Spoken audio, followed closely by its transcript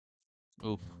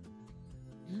Oof.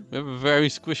 We have a very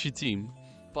squishy team.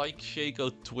 Pyke,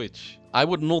 Shaco, Twitch. I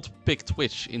would not pick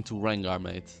Twitch into Rengar,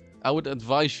 mate. I would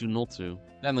advise you not to.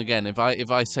 Then again, if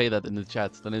I say that in the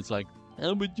chat, then it's like,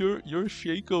 oh, but you're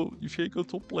Shaco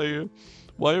top player.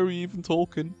 Why are you even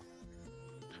talking?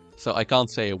 So I can't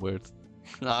say a word.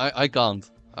 I can't.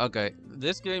 Okay,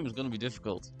 this game is gonna be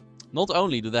difficult. Not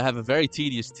only do they have a very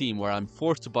tedious team where I'm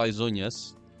forced to buy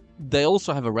Zhonya's, they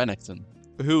also have a Renekton,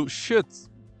 who should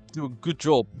do a good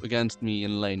job against me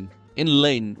in lane. In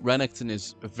lane, Renekton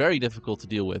is very difficult to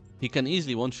deal with. He can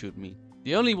easily one-shoot me.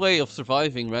 The only way of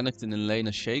surviving Renekton in lane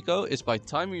as Shaco is by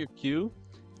timing your Q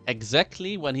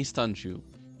exactly when he stuns you.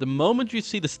 The moment you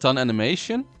see the stun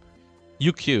animation,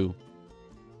 you Q.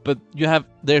 But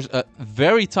there's a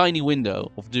very tiny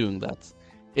window of doing that.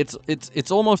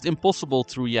 It's almost impossible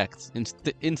to react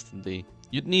instantly.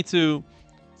 You'd need to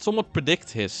somewhat predict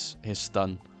his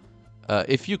stun.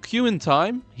 If you Q in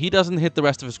time, he doesn't hit the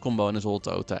rest of his combo and his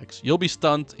auto attacks. You'll be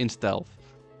stunned in stealth.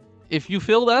 If you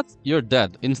fail that, you're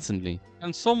dead instantly.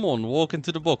 Can someone walk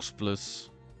into the box, please?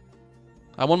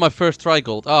 I want my first try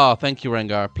gold. Ah, thank you,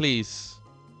 Rengar. Please.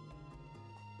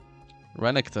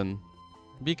 Renekton.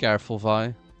 Be careful,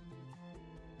 Vi.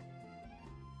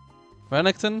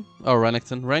 Renekton? Oh,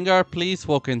 Renekton. Rengar, please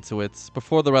walk into it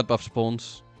before the red buff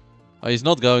spawns. Oh, he's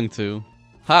not going to.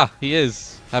 Ha! He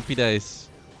is. Happy days.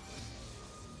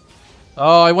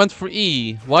 Oh, I went for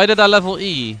E. Why did I level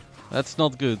E? That's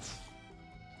not good.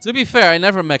 To be fair, I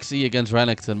never max E against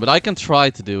Renekton, but I can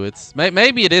try to do it.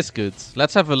 Maybe it is good.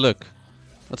 Let's have a look.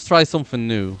 Let's try something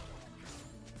new.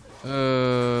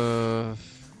 I'm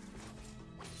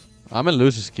in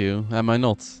loser's queue. Am I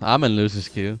not? I'm in loser's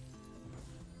queue.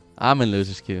 I'm in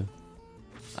loser's queue.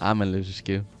 I'm in loser's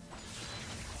queue.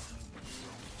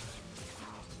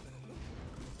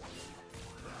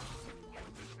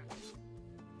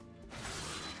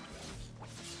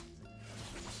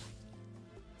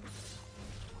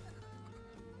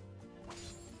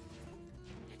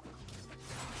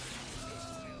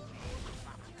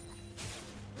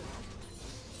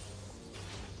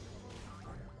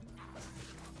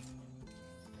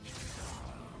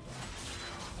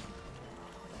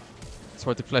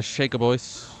 Try to flash Shaker,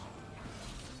 boys.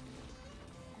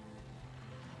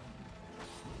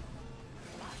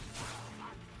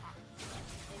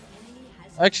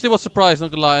 I actually was surprised, not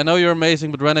gonna lie. I know you're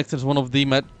amazing, but Renekton is one of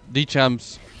the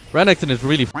champs. Renekton is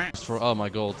really for. Oh my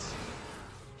god.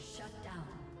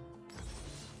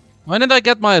 When did I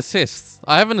get my assist?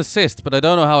 I have an assist, but I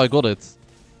don't know how I got it.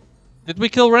 Did we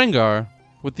kill Rengar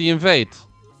with the invade?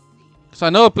 Because I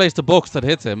know I placed a box that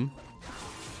hit him.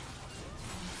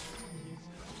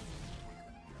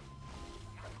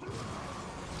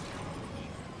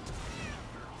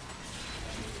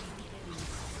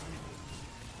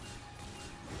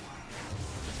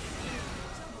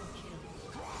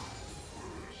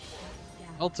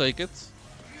 I'll take it.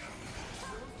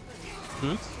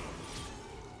 Good.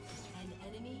 An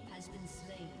enemy has been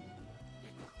slain.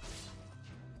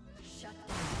 Shut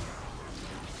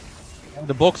down.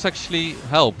 The box actually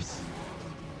helped.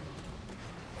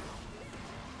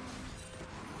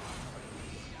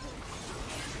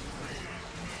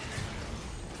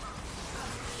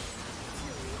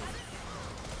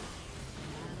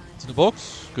 To the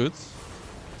box. Good.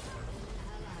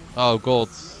 Oh god.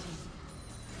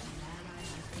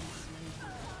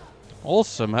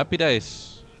 Awesome, happy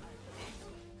days.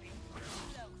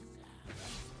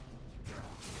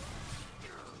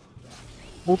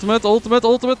 Ultimate, ultimate,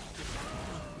 ultimate.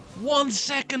 1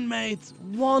 second, mate.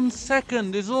 1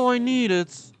 second is all I needed.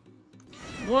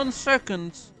 1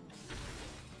 second.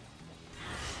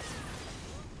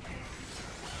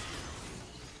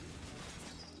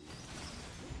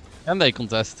 And they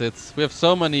contest it. We have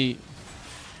so many.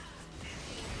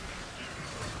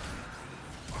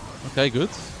 Okay, good.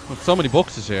 We have so many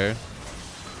boxes here.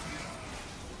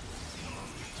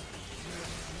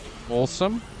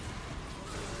 Awesome.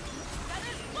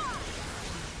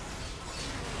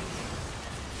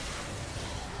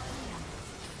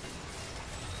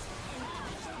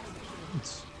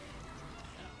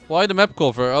 Why the map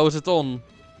cover? Oh, is it on?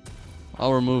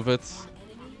 I'll remove it.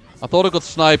 I thought I got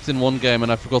sniped in one game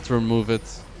and I forgot to remove it.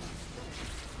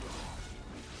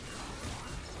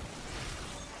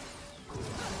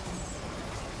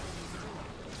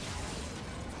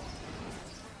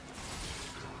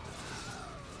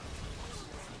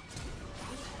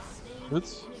 Good.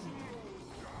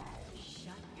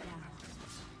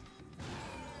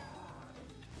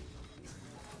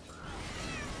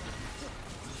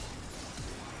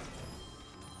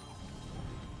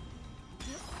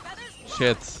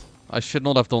 Shit. I should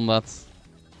not have done that.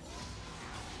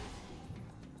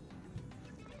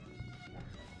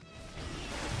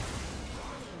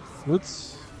 Good.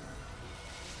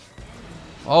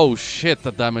 Oh shit,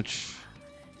 the damage.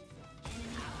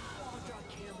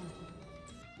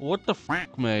 What the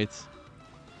fuck, mate?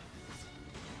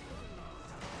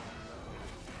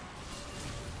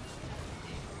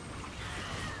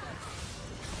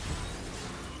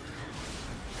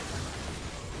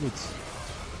 Good.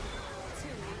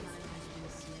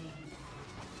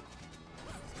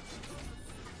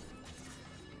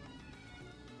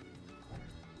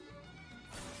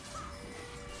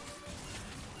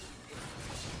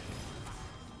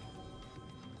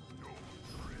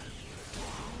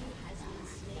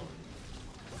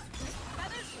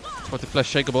 What the flash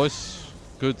shaker, boys.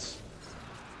 Good.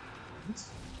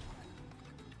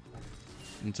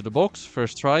 Into the box.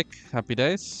 First strike. Happy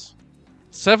days.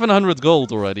 700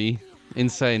 gold already.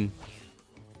 Insane.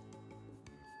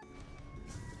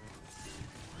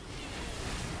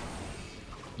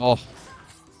 Oh.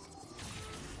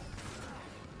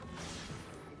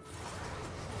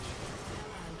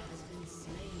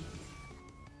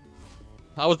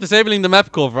 I was disabling the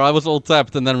map cover. I was all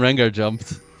tapped and then Rengar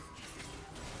jumped.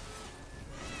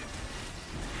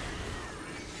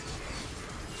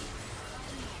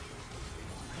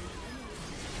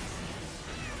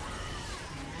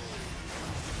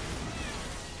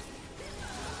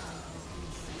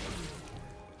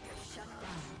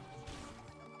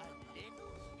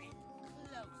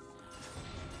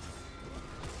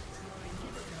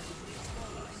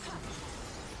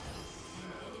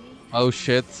 Oh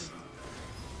shit.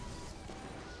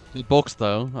 He boxed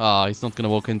though. Ah, he's not gonna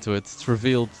walk into it. It's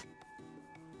revealed.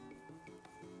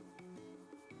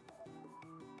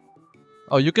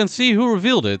 Oh, you can see who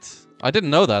revealed it. I didn't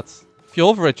know that. If you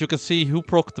hover it, you can see who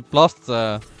procced the blast,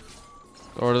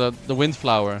 or the wind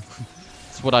flower.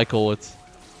 That's what I call it.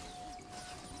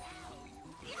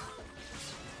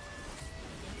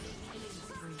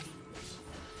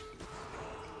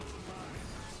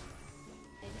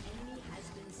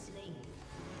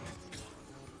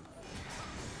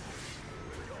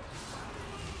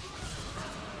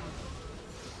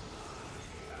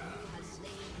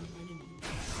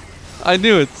 I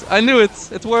knew it. I knew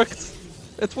it. It worked.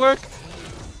 It worked.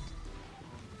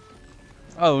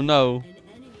 Oh no.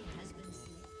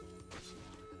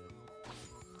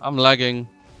 I'm lagging.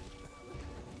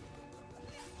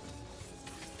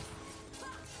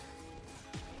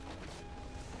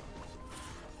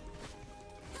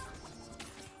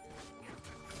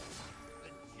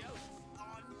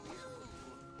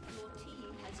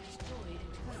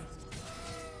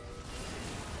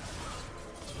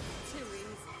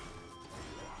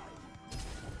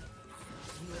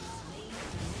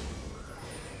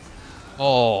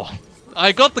 Oh,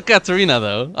 I got the Katarina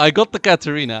though. I got the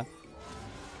Katarina.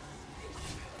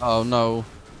 Oh no.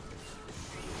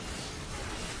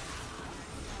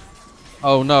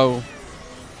 Oh no.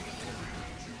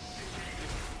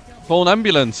 Call an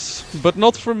ambulance, but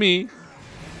not for me.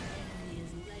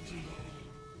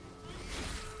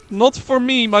 Not for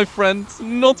me, my friend.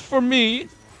 Not for me.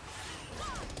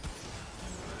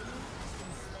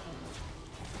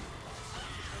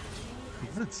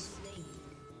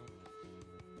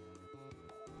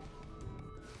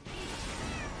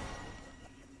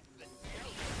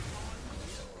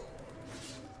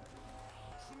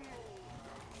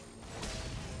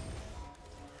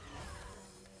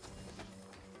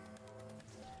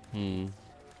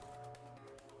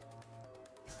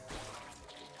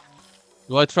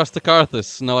 Do I trust the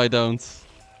Karthus? No, I don't.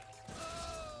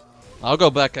 I'll go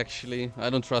back, actually. I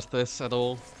don't trust this at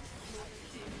all.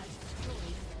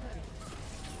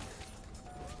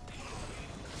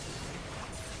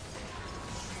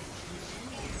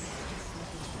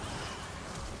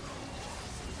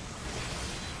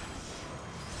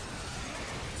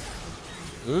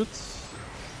 Good.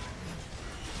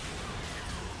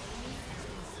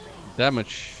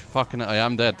 Damage. Fucking, I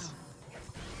am dead.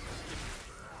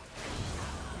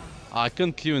 I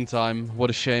couldn't Q in time. What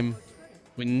a shame.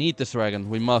 We need this dragon.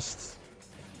 We must.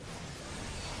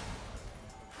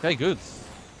 Okay, good.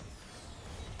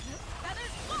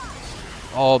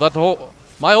 Oh, that whole...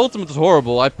 My ultimate is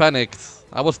horrible. I panicked.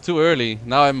 I was too early.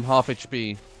 Now I'm half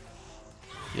HP.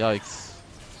 Yikes.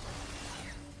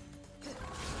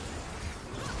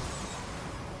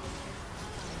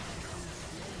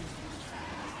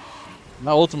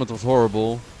 My ultimate was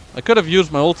horrible. I could have used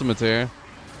my ultimate here.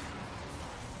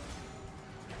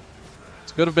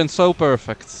 It could have been so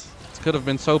perfect. It could have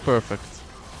been so perfect.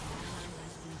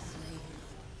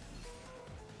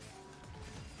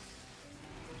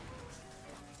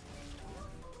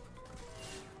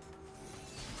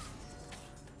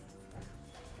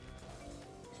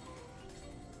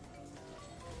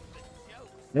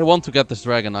 They want to get this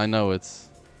dragon, I know it.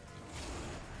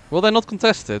 Will they not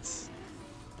contest it?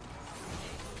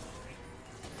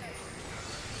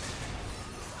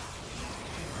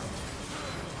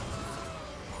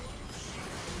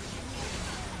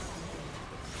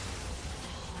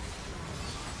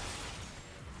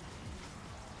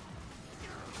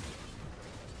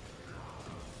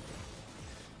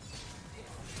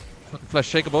 Flash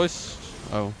shaker, boys.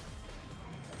 Oh.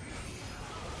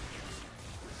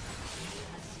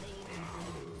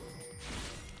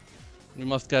 We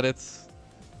must get it.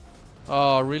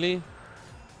 Oh, really?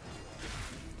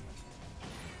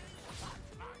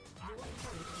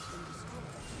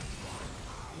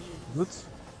 Good.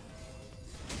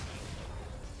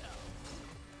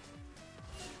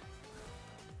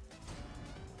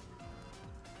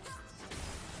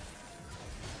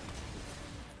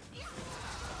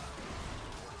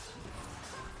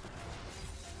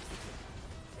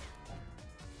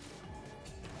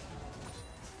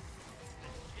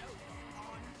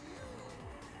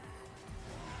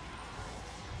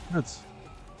 Good.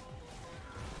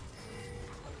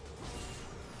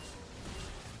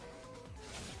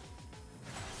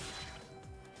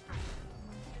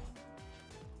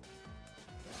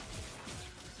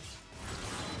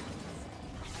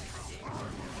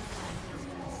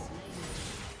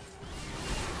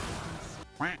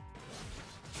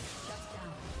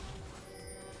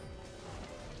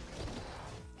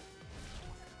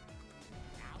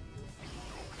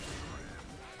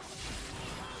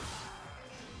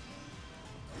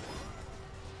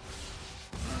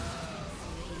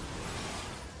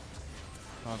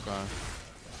 Okay.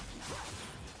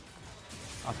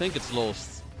 I think it's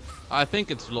lost. I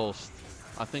think it's lost.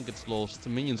 I think it's lost. The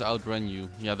minions outran you.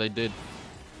 Yeah, they did.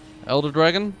 Elder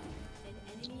Dragon?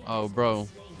 Oh, bro.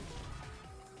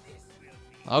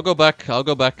 I'll go back. I'll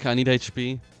go back. I need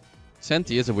HP.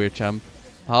 Senti is a weird champ.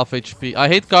 Half HP. I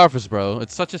hate Carvers, bro.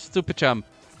 It's such a stupid champ.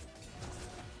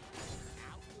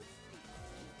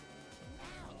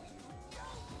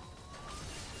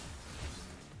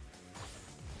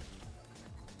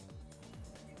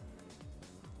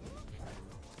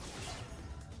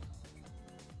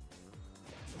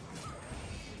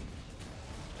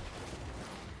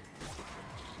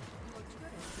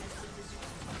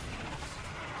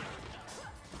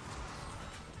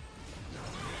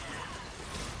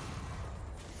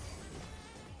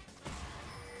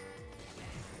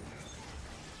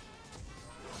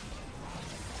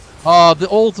 Oh, the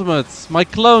ultimate! My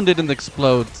clone didn't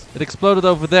explode. It exploded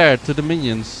over there to the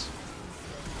minions.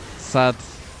 Sad.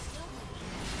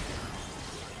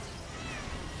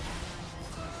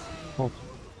 Oh.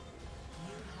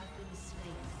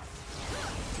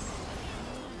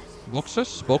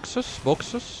 Boxes? Boxes?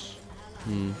 Boxes?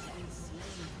 Hmm.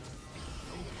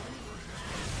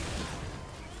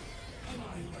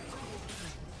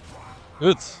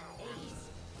 Good.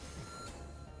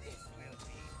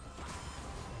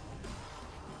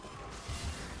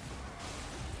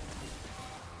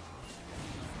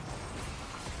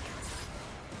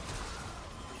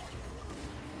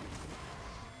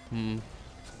 Hmm.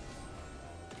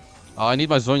 Oh, I need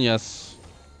my Zhonya's.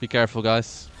 Be careful,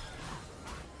 guys.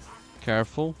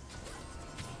 Careful.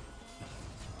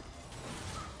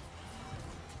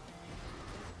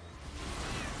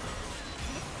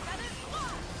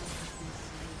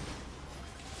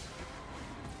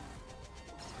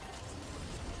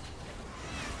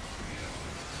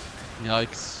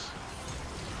 Yikes.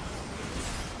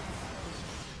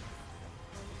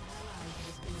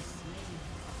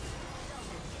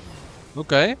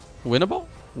 Okay. Winnable?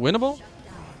 Winnable?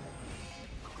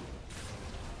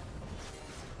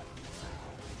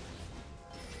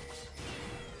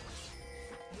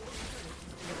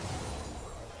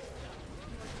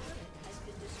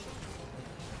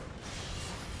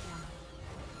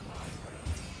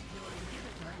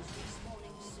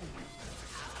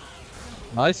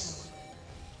 Nice.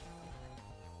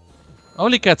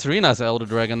 Only Katarina's Elder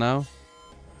Dragon now.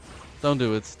 Don't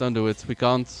do it. Don't do it. We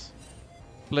can't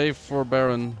play for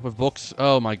Baron with box.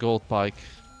 Oh, my gold pike.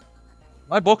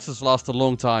 My boxes last a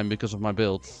long time because of my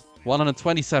build.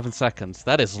 127 seconds.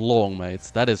 That is long, mate.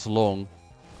 That is long.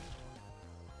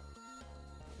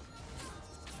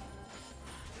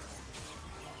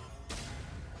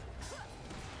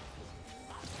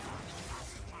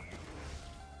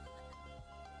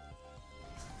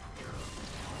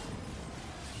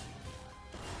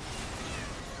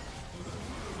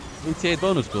 $88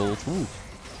 bonus gold. Ooh.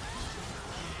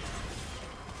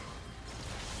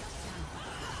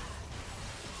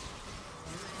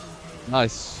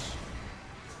 Nice.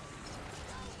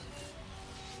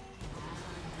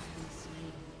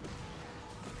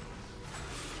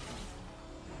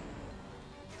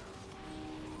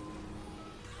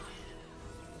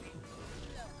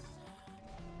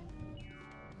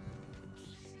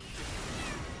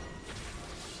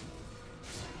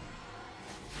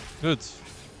 Good.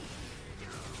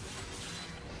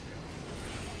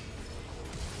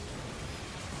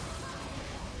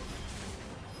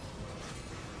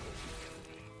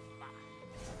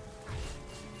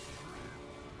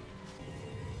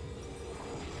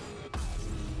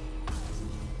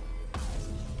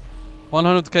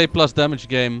 $100k plus damage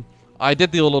game. I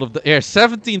did deal a lot of the air.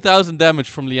 17,000 damage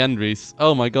from Liandry's.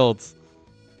 Oh my god.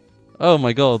 Oh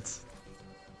my god.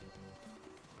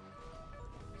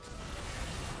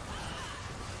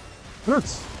 Good.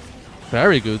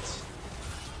 Very good.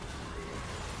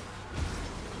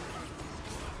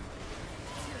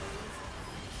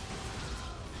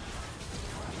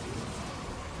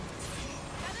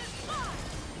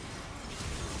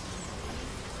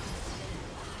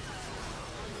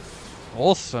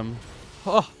 Awesome.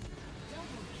 Oh.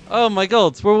 Oh my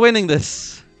god, we're winning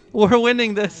this. We're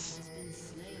winning this.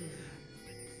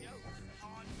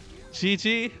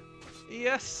 GG.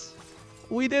 Yes.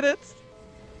 We did it.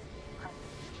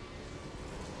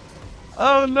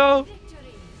 Oh no.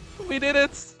 We did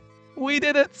it. We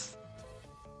did it.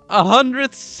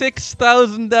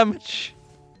 106,000 damage.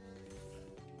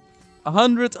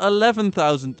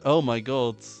 111,000. Oh my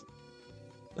god.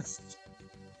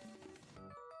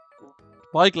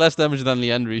 Like less damage than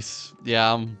Liandry's.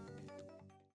 Yeah.